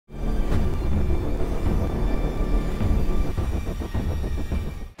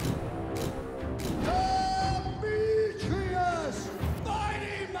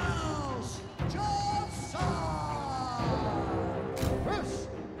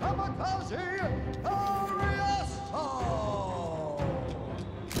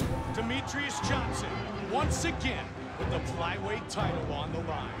Demetrious Johnson, once again, with the flyweight title on the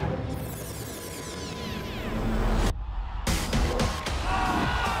line.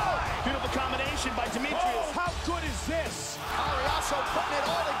 Beautiful combination by Demetrious. Oh, how good is this? Cariaso putting it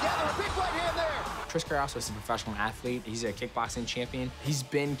all together. Big right hand there. Chris Cariaso is a professional athlete. He's a kickboxing champion. He's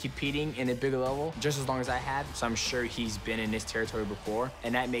been competing in a bigger level just as long as I have, so I'm sure he's been in this territory before,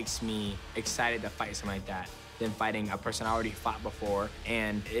 and that makes me excited to fight something like that than fighting a person I already fought before,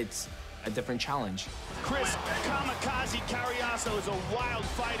 and it's a different challenge. Chris Kamikaze Cariaso is a wild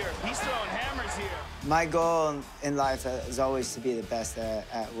fighter. He's throwing hammers here. My goal in life is always to be the best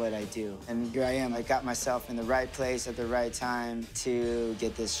at what I do. And here I am. I got myself in the right place at the right time to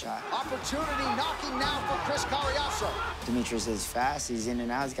get this shot. Opportunity knocking now for Chris Cariaso. Demetrious is fast. He's in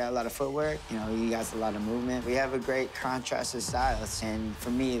and out. He's got a lot of footwork. You know, he has a lot of movement. We have a great contrast of styles. And for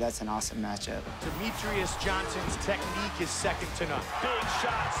me, that's an awesome matchup. Demetrious Johnson's technique is second to none. Big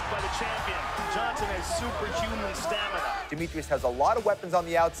shots by the champion. Johnson has superhuman stamina. Demetrious has a lot of weapons on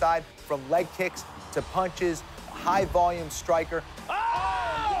the outside, from leg kicks to punches, high-volume striker. Oh!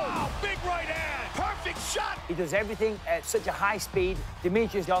 Wow, big right hand. Perfect shot. He does everything at such a high speed.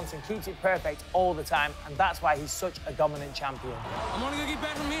 Demetrious Johnson keeps it perfect all the time, and that's why he's such a dominant champion. I'm only gonna get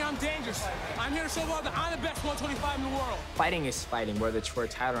better from me. I'm dangerous. I'm here to show world that I'm the best 125 in the world. Fighting is fighting, whether it's for a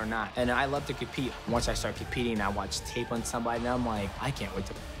title or not. And I love to compete. Once I start competing, I watch tape on somebody, and I'm like, I can't wait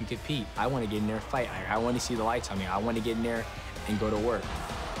to compete. I want to get in there and fight. I want to see the lights on me. I want to get in there and go to work.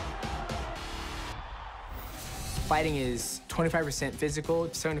 Fighting is 25% physical,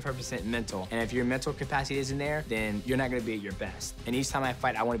 75% mental. And if your mental capacity isn't there, then you're not gonna be at your best. And each time I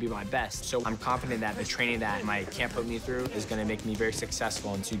fight, I wanna be my best. So I'm confident that the training that my camp put me through is gonna make me very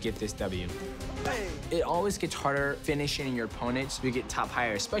successful and to get this W. It always gets harder finishing your opponents to get top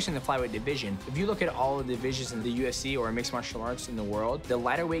higher, especially in the flyweight division. If you look at all the divisions in the UFC or mixed martial arts in the world, the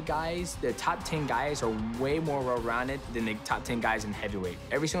lighter weight guys, the top 10 guys are way more well-rounded than the top 10 guys in heavyweight.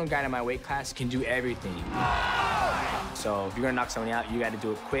 Every single guy in my weight class can do everything. So if you're gonna knock someone out, you gotta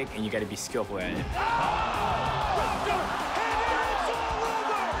do it quick and you gotta be skillful at it.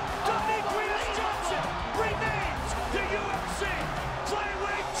 Demetrious Johnson remains the UFC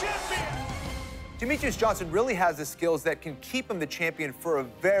flyweight champion. Demetrious Johnson really has the skills that can keep him the champion for a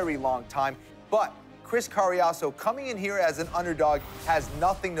very long time, but Chris Cariaso, coming in here as an underdog, has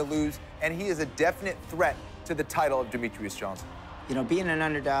nothing to lose, and he is a definite threat to the title of Demetrious Johnson. You know, being an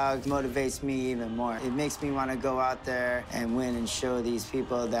underdog motivates me even more. It makes me want to go out there and win and show these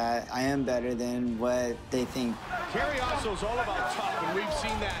people that I am better than what they think. Cariaso's all about tough, and we've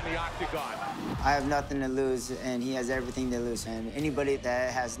seen that in the octagon. I have nothing to lose, and he has everything to lose. And anybody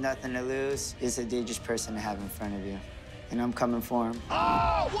that has nothing to lose is a dangerous person to have in front of you. And I'm coming for him.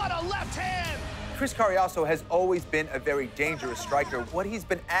 Oh, what a left hand! Chris Cariaso has always been a very dangerous striker. What he's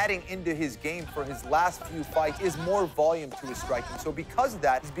been adding into his game for his last few fights is more volume to his striking. So because of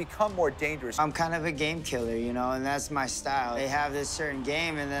that, he's become more dangerous. I'm kind of a game killer, you know, and that's my style. They have this certain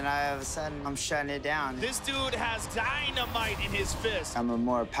game, and then all of a sudden, I'm shutting it down. This dude has dynamite in his fist. I'm a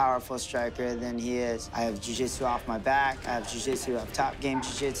more powerful striker than he is. I have jiu-jitsu off my back. I have jiu-jitsu up top game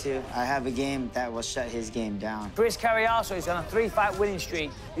jiu-jitsu. I have a game that will shut his game down. Chris Cariaso is on a 3-fight winning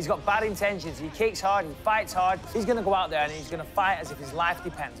streak. He's got bad intentions. He kicks hard, he fights hard. He's gonna go out there and he's gonna fight as if his life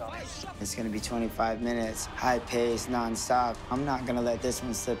depends on it. It's gonna be 25 minutes, high pace, non-stop. I'm not gonna let this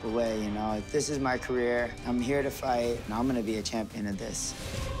one slip away, you know. This is my career. I'm here to fight, and I'm gonna be a champion of this.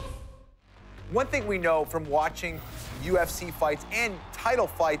 One thing we know from watching UFC fights and title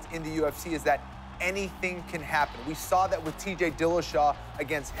fights in the UFC is that anything can happen. We saw that with TJ Dillashaw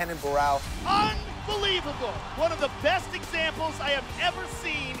against Renan Barão. Unbelievable! One of the best examples I have ever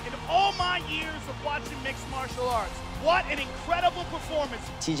seen in all my years of watching mixed martial arts. What an incredible performance.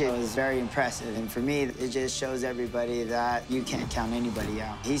 TJ was very impressive, and for me, it just shows everybody that you can't count anybody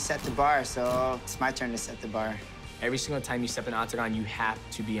out. He set the bar, so it's my turn to set the bar. Every single time you step in the octagon, you have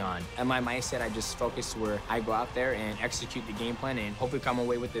to be on. And my mindset, I just focus where I go out there and execute the game plan and hopefully come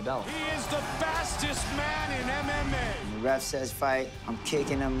away with the belt. He is the fastest man in MMA. When the ref says fight, I'm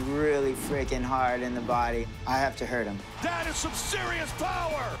kicking him really freaking hard in the body. I have to hurt him. That is some serious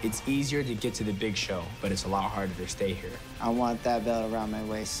power. It's easier to get to the big show, but it's a lot harder to stay here. I want that belt around my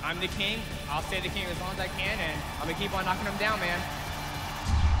waist. I'm the king. I'll stay the king as long as I can, and I'm gonna keep on knocking him down, man.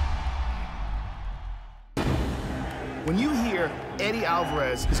 When you hear Eddie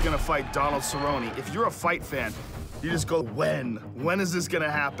Alvarez is gonna fight Donald Cerrone, if you're a fight fan, you just go, when? When is this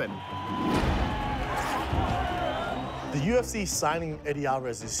gonna happen? The UFC signing Eddie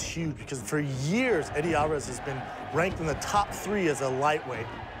Alvarez is huge because for years, Eddie Alvarez has been ranked in the top 3 as a lightweight.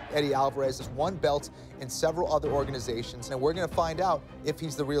 Eddie Alvarez has won belts in several other organizations, and we're going to find out if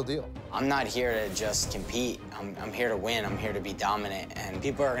he's the real deal. I'm not here to just compete. I'm here to win. I'm here to be dominant, and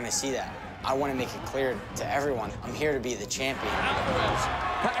people are going to see that. I want to make it clear to everyone, I'm here to be the champion. Alvarez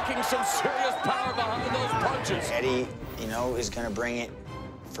packing some serious power behind those punches. Eddie, you know, is going to bring it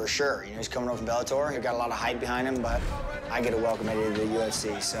for sure. You know, he's coming over from Bellator. He's got a lot of hype behind him, but I get to welcome Eddie to the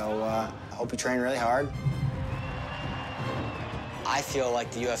UFC. So I hope you train really hard. I feel like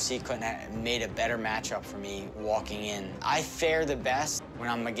the UFC couldn't have made a better matchup for me walking in. I fare the best when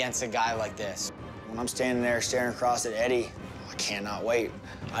I'm against a guy like this. When I'm standing there staring across at Eddie, I cannot wait.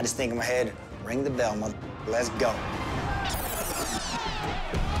 I just think in my head, ring the bell, mother, let's go.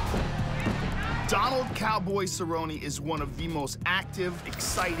 Donald Cowboy Cerrone is one of the most active,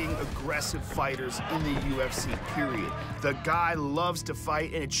 exciting, aggressive fighters in the UFC, period. The guy loves to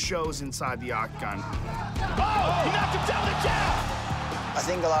fight, and it shows inside the octagon. Oh, he knocked him down the jab! I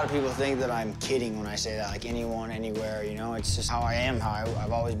think a lot of people think that I'm kidding when I say that, like anyone, anywhere, you know? It's just how I am, how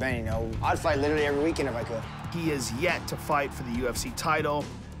I've always been, you know? I'd fight literally every weekend if I could. He has yet to fight for the UFC title,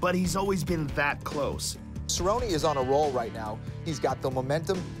 but he's always been that close. Cerrone is on a roll right now. He's got the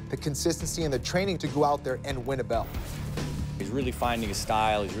momentum, the consistency, and the training to go out there and win a belt. He's really finding his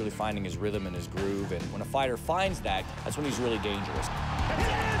style, he's really finding his rhythm and his groove, and when a fighter finds that, that's when he's really dangerous.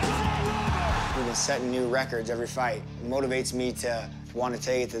 We've been setting new records every fight. It motivates me to want to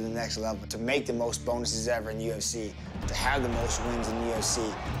take it to the next level, to make the most bonuses ever in the UFC, to have the most wins in the UFC.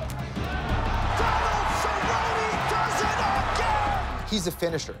 Donald Cerrone does it again! He's a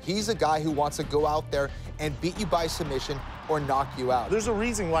finisher. He's a guy who wants to go out there and beat you by submission or knock you out. There's a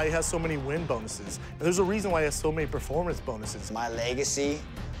reason why he has so many win bonuses, and there's a reason why he has so many performance bonuses. My legacy,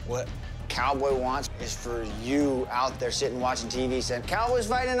 what Cowboy wants, is for you out there sitting watching TV saying, Cowboy's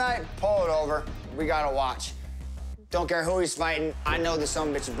fighting tonight? Pull it over. We gotta watch. Don't care who he's fighting. I know the son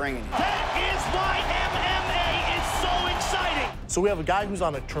of a bitch is bringing it. That is why MMA is so exciting. So we have a guy who's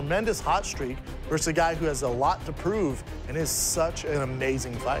on a tremendous hot streak versus a guy who has a lot to prove and is such an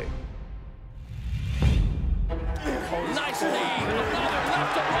amazing fight. Nice knee. Another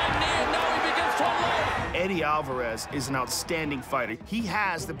left and right knee, and now he begins to unload. Eddie Alvarez is an outstanding fighter. He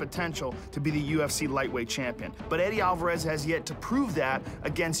has the potential to be the UFC lightweight champion, but Eddie Alvarez has yet to prove that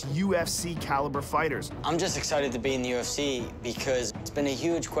against UFC caliber fighters. I'm just excited to be in the UFC because it's been a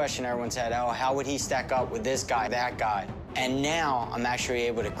huge question everyone's had, oh, how would he stack up with this guy, that guy? And now I'm actually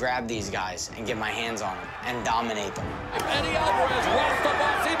able to grab these guys and get my hands on them and dominate them. Eddie Alvarez walks the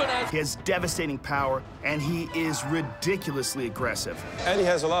box even as He has devastating power, and he is ridiculously aggressive. Eddie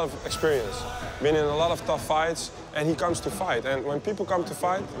has a lot of experience, been in a lot of tough fights, and he comes to fight. And when people come to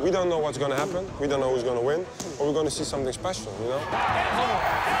fight, we don't know what's going to happen, we don't know who's going to win, or we're going to see something special, you know? Eddie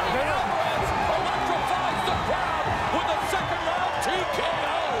Alvarez electrifies the crowd with a second-round TKO.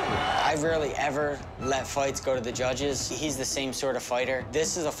 I rarely ever let fights go to the judges. He's the same sort of fighter.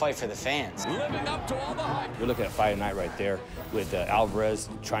 This is a fight for the fans. Living up to all the hype. You're looking at fight night right there with Alvarez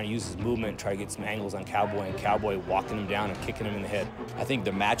trying to use his movement, try to get some angles on Cowboy, and Cowboy walking him down and kicking him in the head. I think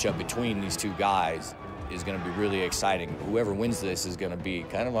the matchup between these two guys is going to be really exciting. Whoever wins this is going to be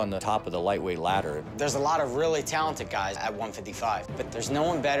kind of on the top of the lightweight ladder. There's a lot of really talented guys at 155, but there's no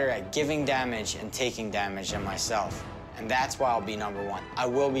one better at giving damage and taking damage than myself. And that's why I'll be #1. I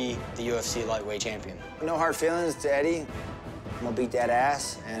will be the UFC lightweight champion. No hard feelings to Eddie. I'm gonna beat that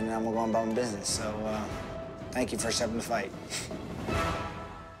ass, and I'm gonna go about my business. So, thank you for accepting the fight.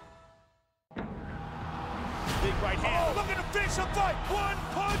 Big right hand. Looking to finish the fight. One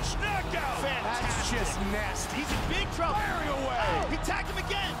punch knockout. Fantastic. That's just nasty. He's in big trouble. Firing away. Oh, he tagged him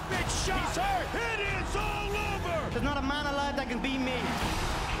again. Big shot. He's hurt. It is all over. There's not a man alive that can beat me.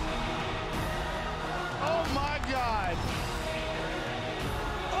 Oh, my God.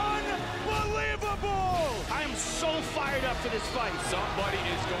 Unbelievable. I am so fired up for this fight. Somebody